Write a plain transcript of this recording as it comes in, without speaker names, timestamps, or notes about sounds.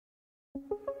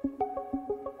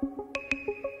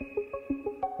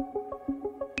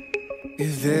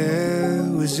If there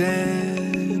was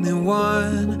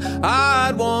anyone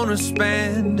I'd wanna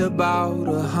spend about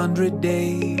 100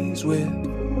 days with,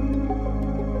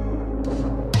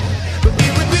 but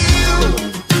it would be you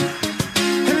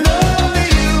and only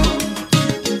you.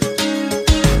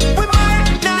 We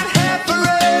might not have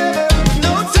forever,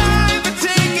 no time for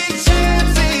taking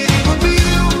chances. It would be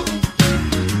you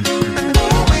and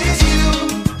always you.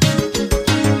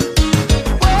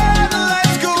 When the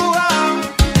lights go out,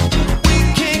 we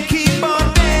can't keep on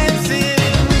dancing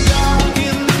in the dark,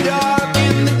 in the dark,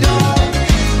 in the dark.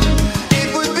 It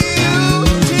would be you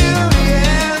till the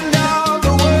end of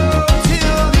the world,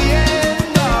 till the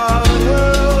end of the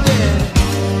world, yeah.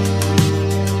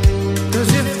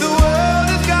 'Cause if the world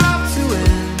has got to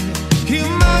end, you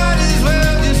might as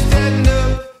well just end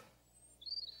up.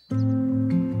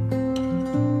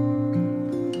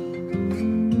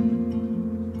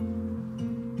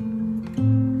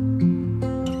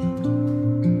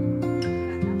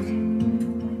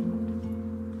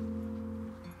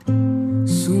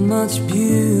 So much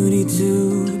beauty to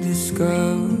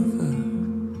discover,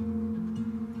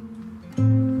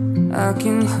 I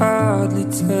can hardly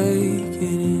take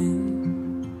it in.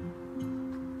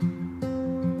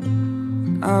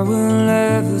 I will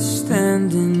ever stand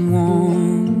in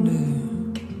wonder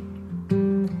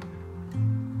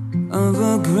of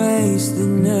a grace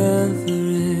that never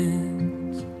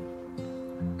ends.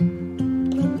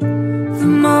 The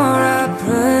more I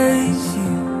praise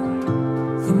you,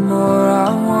 the more I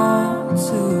want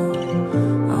to.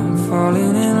 I'm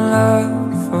falling in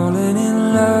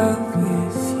love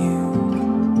with you.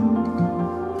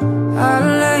 I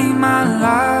lay my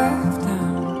life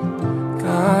down,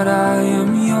 God, I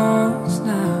am yours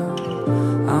now.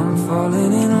 I'm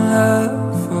falling in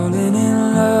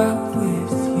love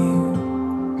with you.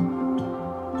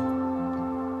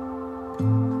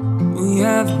 We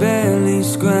have barely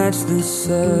scratched the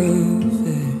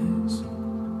surface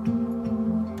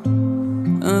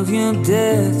of your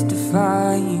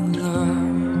death-defying love.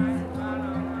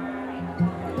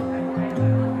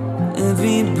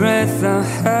 Every breath I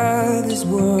have is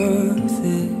worth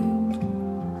it.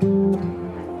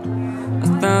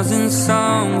 1,000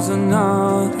 songs are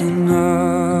not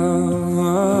enough.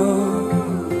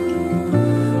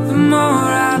 The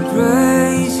more I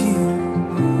praise you,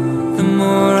 the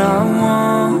more I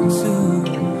want to.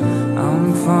 I'm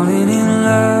falling in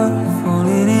love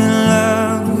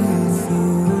with you.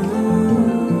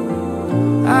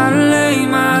 I lay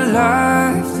my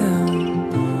life down,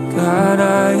 God,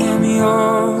 I am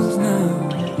yours now.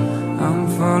 I'm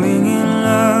falling in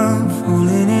love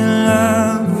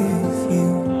with you.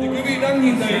 Thì quý vị đang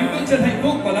nhìn thấy bước chân hạnh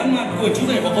phúc và lãng mạn của chú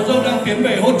rể và cô dâu đang tiến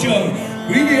về hôn trường.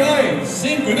 Quý vị ơi,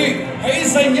 xin quý vị hãy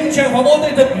dành những tràng pháo bố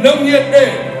tay thật nồng nhiệt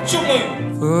để chúc mừng.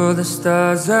 For the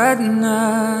stars at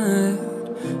night,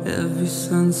 every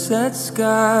sunset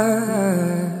sky.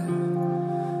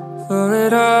 For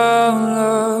it all,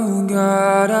 oh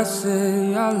God, I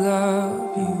say I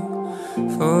love you.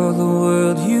 For the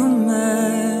world you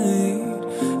made,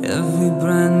 every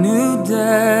brand new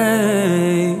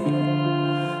day.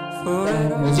 For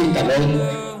it all, Xin cảm ơn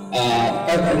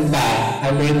các ông bà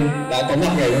hai bên đã có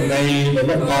mặt ngày hôm nay với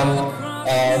bọn con.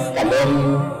 Cảm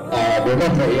ơn bố mẹ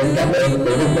vợ Yến, cảm ơn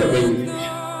bố mẹ vợ mình,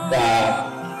 và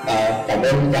cảm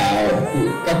ơn cả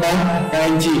các bác, các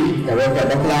anh chị, cảm ơn cả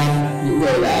bác Lan, những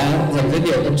người đã dành rất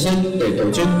nhiều tâm sức để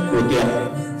tổ chức buổi tiệc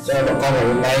cho bọn con ngày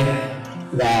hôm nay.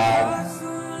 Và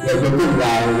lời cuối cùng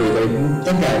là gửi đến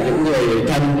tất cả những người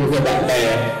thân, những người bạn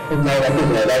bè hôm nay đã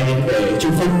cùng ở đây để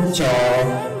chúc phúc cho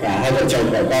cả hai vợ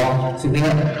chồng của con. Xin trân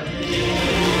trọng.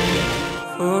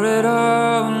 For it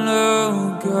all, oh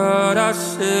God, I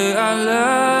say I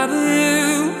love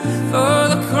you. For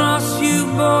the cross you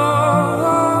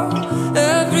bore,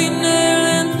 every nail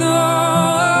and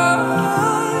thorn.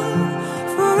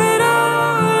 For it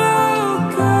all, oh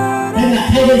God. Thay mặt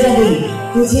hai bên gia đình,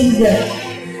 tôi xin được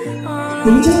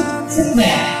kính chúc sức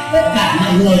khỏe tất cả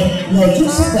mọi người, lời chúc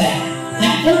sức khỏe,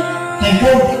 hạnh phúc, thành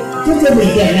công. Chúc cho buổi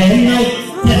tiệc ngày hôm nay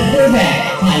thật vui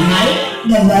vẻ, thoải mái,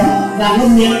 đầm ấm và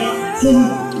ngon miệng. Xin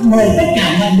mời tất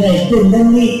cả mọi người cùng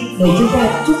nâng ly để chúng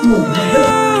ta chúc mừng hạnh phúc.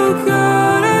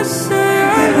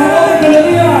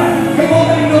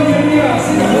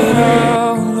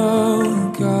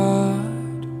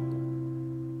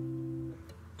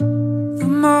 The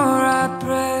more I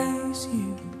praise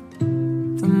you,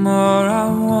 the more I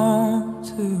want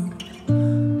to.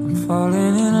 I'm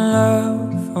falling in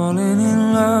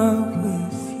love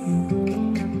with you.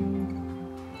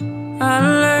 I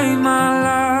lay my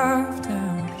life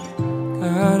down,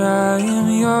 God, I am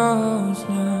yours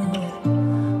now.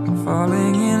 I'm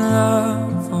falling in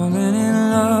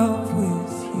love with you.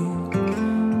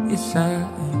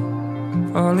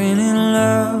 falling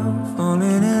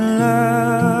in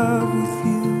love with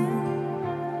you,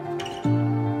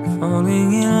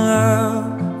 falling in love.